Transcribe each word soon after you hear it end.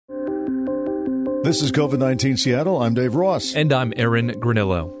This is COVID-19 Seattle. I'm Dave Ross. And I'm Aaron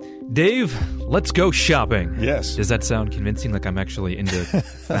Granillo. Dave, let's go shopping. Yes. Does that sound convincing, like I'm actually into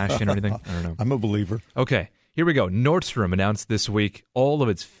fashion or anything? I don't know. I'm a believer. Okay, here we go. Nordstrom announced this week all of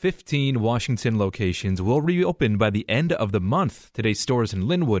its 15 Washington locations will reopen by the end of the month. Today's stores in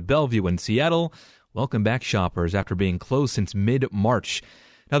Linwood, Bellevue, and Seattle welcome back shoppers after being closed since mid-March.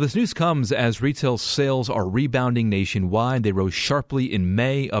 Now, this news comes as retail sales are rebounding nationwide. They rose sharply in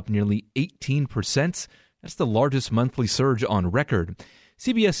May, up nearly 18%. That's the largest monthly surge on record.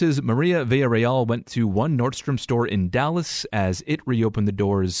 CBS's Maria Villarreal went to one Nordstrom store in Dallas as it reopened the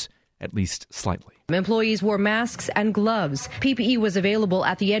doors at least slightly. Employees wore masks and gloves. PPE was available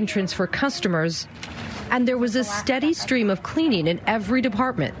at the entrance for customers, and there was a steady stream of cleaning in every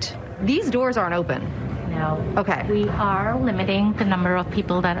department. These doors aren't open. No. Okay. We are limiting the number of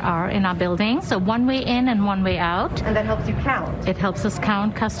people that are in our building. So one way in and one way out. And that helps you count. It helps us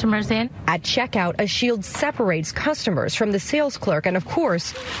count customers in. At checkout, a shield separates customers from the sales clerk and, of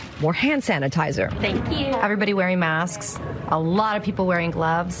course, more hand sanitizer. Thank you. Everybody wearing masks, a lot of people wearing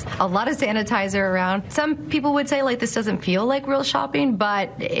gloves, a lot of sanitizer around. Some people would say, like, this doesn't feel like real shopping,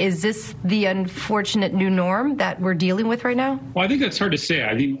 but is this the unfortunate new norm that we're dealing with right now? Well, I think that's hard to say.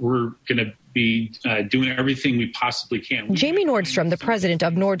 I think we're going to be doing everything we possibly can. Jamie Nordstrom, the president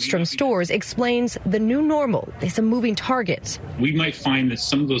of Nordstrom Stores, explains the new normal is a moving target. We might find that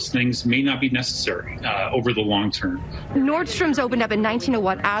some of those things may not be necessary over the long term. Nordstrom's opened up in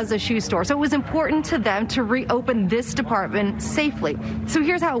 1901 as a shoe store, so it was important to them to reopen this department safely. So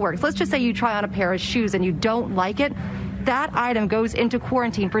here's how it works. Let's just say you try on a pair of shoes and you don't like it. That item goes into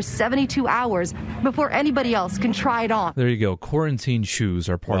quarantine for 72 hours before anybody else can try it on. There you go. Quarantine shoes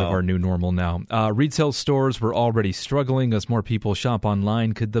are part of our new normal now. Retail stores were already struggling as more people shop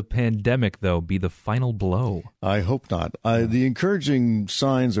online. Could the pandemic, though, be the final blow? I hope not. The encouraging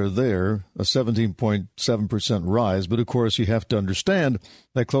signs are there, a 17.7% rise. But, of course, you have to understand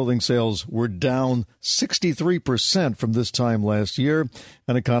that clothing sales were down 63% from this time last year.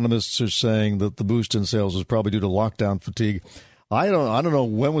 And economists are saying that the boost in sales was probably due to lockdown fatigue. I don't know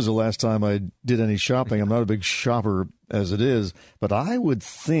when was the last time I did any shopping. I'm not a big shopper as it is, but I would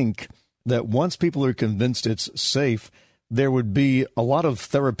think that once people are convinced it's safe, there would be a lot of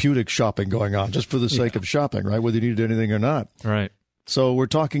therapeutic shopping going on just for the sake of shopping, right? Whether you needed anything or not. Right. So we're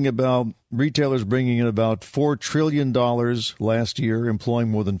talking about retailers bringing in about $4 trillion last year, employing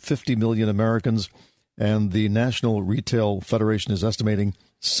more than 50 million Americans. And the National Retail Federation is estimating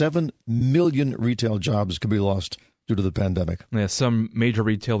 7 million retail jobs could be lost due to the pandemic. Yeah, some major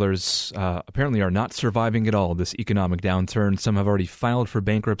retailers apparently are not surviving at all this economic downturn. Some have already filed for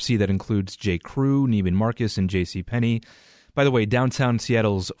bankruptcy. That includes J. Crew, Neiman Marcus, and JCPenney. By the way, downtown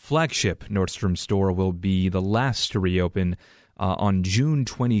Seattle's flagship Nordstrom store will be the last to reopen on June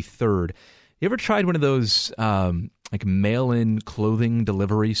 23rd. You ever tried one of those like mail-in clothing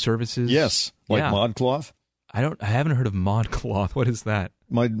delivery services? Yes, like ModCloth. I haven't heard of ModCloth. What is that?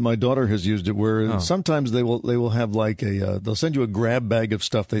 My daughter has used it where sometimes they will have like they'll send you a grab bag of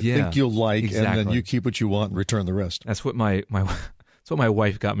stuff they think you'll like, and then you keep what you want and return the rest. That's what my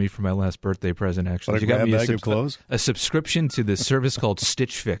wife got me for my last birthday present, actually. She got me a subscription to this service called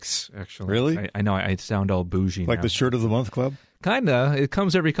Stitch Fix, actually. Really? I know I sound all bougie like now. the Shirt of the Month Club? Kinda. It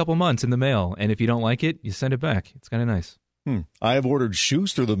comes every couple months in the mail, and if you don't like it, you send it back. It's kind of nice. I have ordered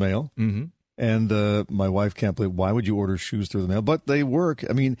shoes through the mail, and my wife can't believe, why would you order shoes through the mail? But they work.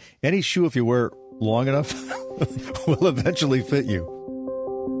 I mean, any shoe, if you wear it long enough, will eventually fit you.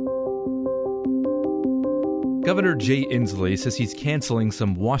 Governor Jay Inslee says he's canceling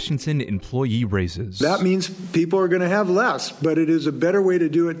some Washington employee raises. That means people are going to have less, but it is a better way to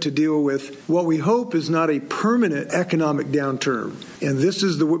do it to deal with what we hope is not a permanent economic downturn. And this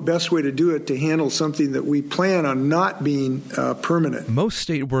is the best way to do it, to handle something that we plan on not being permanent. Most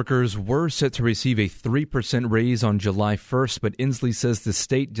state workers were set to receive a 3% raise on July 1st, but Inslee says the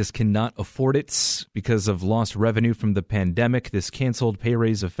state just cannot afford it because of lost revenue from the pandemic. This canceled pay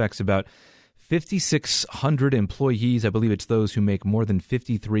raise affects about 5,600 employees. I believe it's those who make more than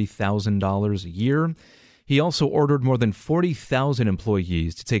 $53,000 a year. He also ordered more than 40,000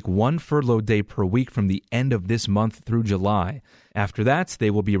 employees to take one furlough day per week from the end of this month through July. After that, they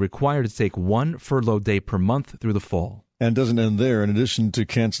will be required to take one furlough day per month through the fall. And doesn't end there. In addition to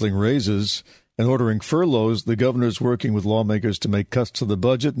canceling raises and ordering furloughs, the governor is working with lawmakers to make cuts to the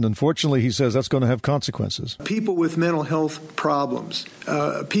budget. And unfortunately, he says that's going to have consequences. People with mental health problems,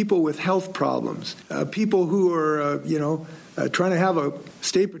 people with health problems, people who are, trying to have a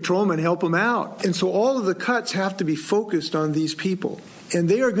state patrolman help them out. And so all of the cuts have to be focused on these people. And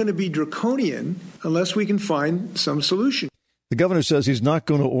they are going to be draconian unless we can find some solution. The governor says he's not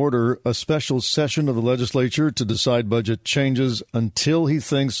going to order a special session of the legislature to decide budget changes until he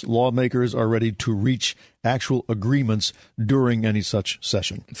thinks lawmakers are ready to reach actual agreements during any such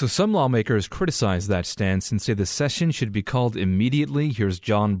session. So some lawmakers criticize that stance and say the session should be called immediately. Here's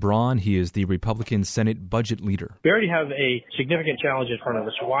John Braun. He is the Republican Senate budget leader. We already have a significant challenge in front of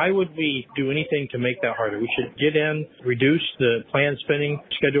us. Why would we do anything to make that harder? We should get in, reduce the planned spending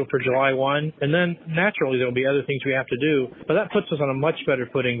scheduled for July 1, and then naturally there will be other things we have to do. But that puts us on a much better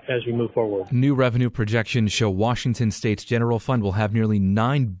footing as we move forward. New revenue projections show Washington State's general fund will have nearly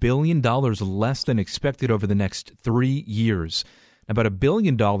 $9 billion less than expected over the next 3 years. About $1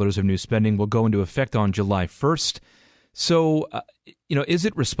 billion of new spending will go into effect on July 1st. So, is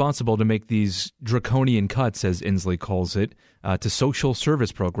it responsible to make these draconian cuts, as Inslee calls it, to social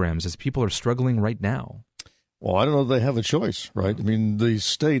service programs as people are struggling right now? Well, I don't know if they have a choice, right? I mean, the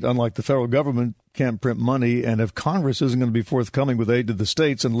state, unlike the federal government, can't print money. And if Congress isn't going to be forthcoming with aid to the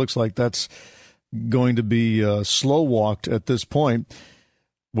states, and it looks like that's going to be slow-walked at this point,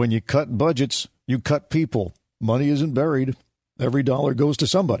 when you cut budgets, you cut people. Money isn't buried. Every dollar goes to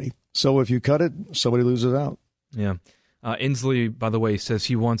somebody. So if you cut it, somebody loses out. Yeah. Inslee, by the way, says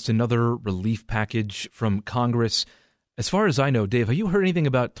he wants another relief package from Congress. As far as I know, Dave, have you heard anything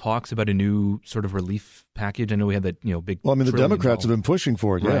about talks about a new sort of relief package? I know we had that, big. Well, I mean, the Democrats have been pushing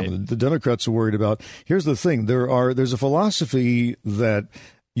for it. Right. Yeah, the Democrats are worried about. Here's the thing: there's a philosophy that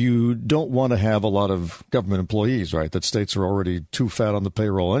you don't want to have a lot of government employees, right? That states are already too fat on the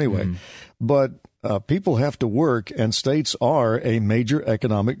payroll anyway. But people have to work, and states are a major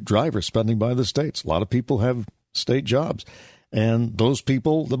economic driver, spending by the states. A lot of people have state jobs, and those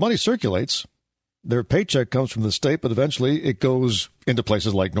people, the money circulates. Their paycheck comes from the state, but eventually it goes into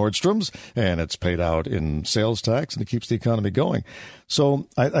places like Nordstrom's, and it's paid out in sales tax, and it keeps the economy going. So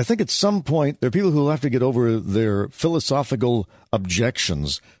I think at some point there are people who will have to get over their philosophical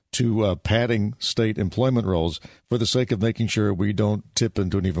objections to padding state employment rolls for the sake of making sure we don't tip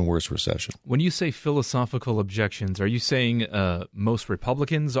into an even worse recession. When you say philosophical objections, are you saying most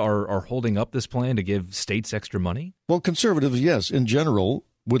Republicans are holding up this plan to give states extra money? Well, conservatives, yes, in general,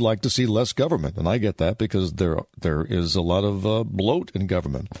 would like to see less government, and I get that because there is a lot of bloat in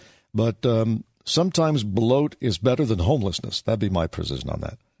government. But sometimes bloat is better than homelessness. That'd be my position on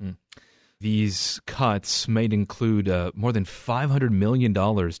that. These cuts might include more than $500 million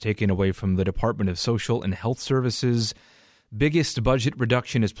taken away from the Department of Social and Health Services. Biggest budget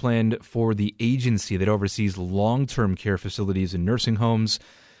reduction is planned for the agency that oversees long-term care facilities and nursing homes.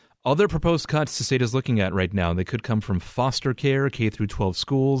 Other proposed cuts the state is looking at right now, they could come from foster care, K-12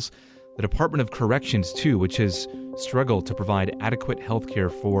 schools, the Department of Corrections, too, which has struggled to provide adequate health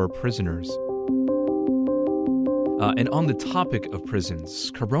care for prisoners. And on the topic of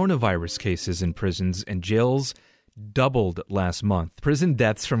prisons, coronavirus cases in prisons and jails doubled last month. Prison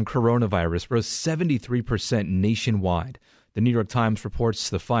deaths from coronavirus rose 73% nationwide. The New York Times reports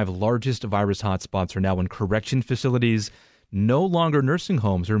the 5 largest virus hotspots are now in correction facilities, no longer nursing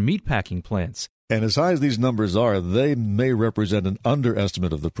homes or meatpacking plants. And as high as these numbers are, they may represent an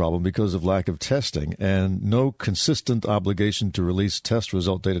underestimate of the problem because of lack of testing and no consistent obligation to release test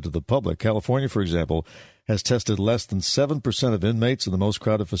result data to the public. California, for example, has tested less than 7% of inmates in the most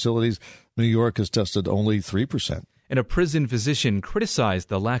crowded facilities. New York has tested only 3%. And a prison physician criticized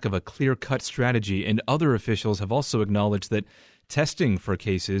the lack of a clear-cut strategy, and other officials have also acknowledged that testing for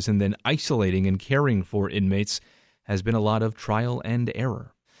cases and then isolating and caring for inmates has been a lot of trial and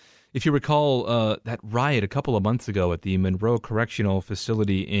error. If you recall that riot a couple of months ago at the Monroe Correctional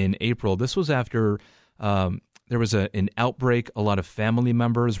Facility in April, this was after there was an outbreak. A lot of family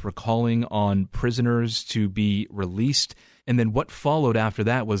members were calling on prisoners to be released. And then what followed after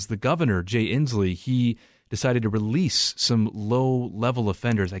that was the governor, Jay Inslee, he decided to release some low-level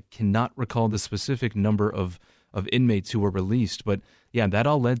offenders. I cannot recall the specific number of inmates who were released. But, yeah, that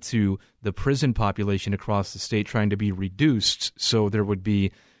all led to the prison population across the state trying to be reduced so there would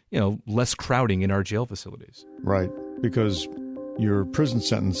be, less crowding in our jail facilities. Right, because your prison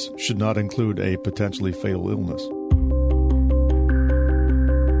sentence should not include a potentially fatal illness.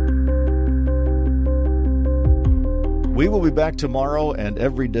 We will be back tomorrow and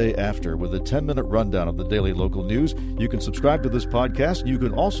every day after with a 10-minute rundown of the daily local news. You can subscribe to this podcast. You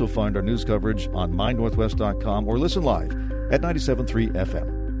can also find our news coverage on mynorthwest.com or listen live at 97.3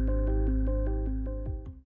 FM.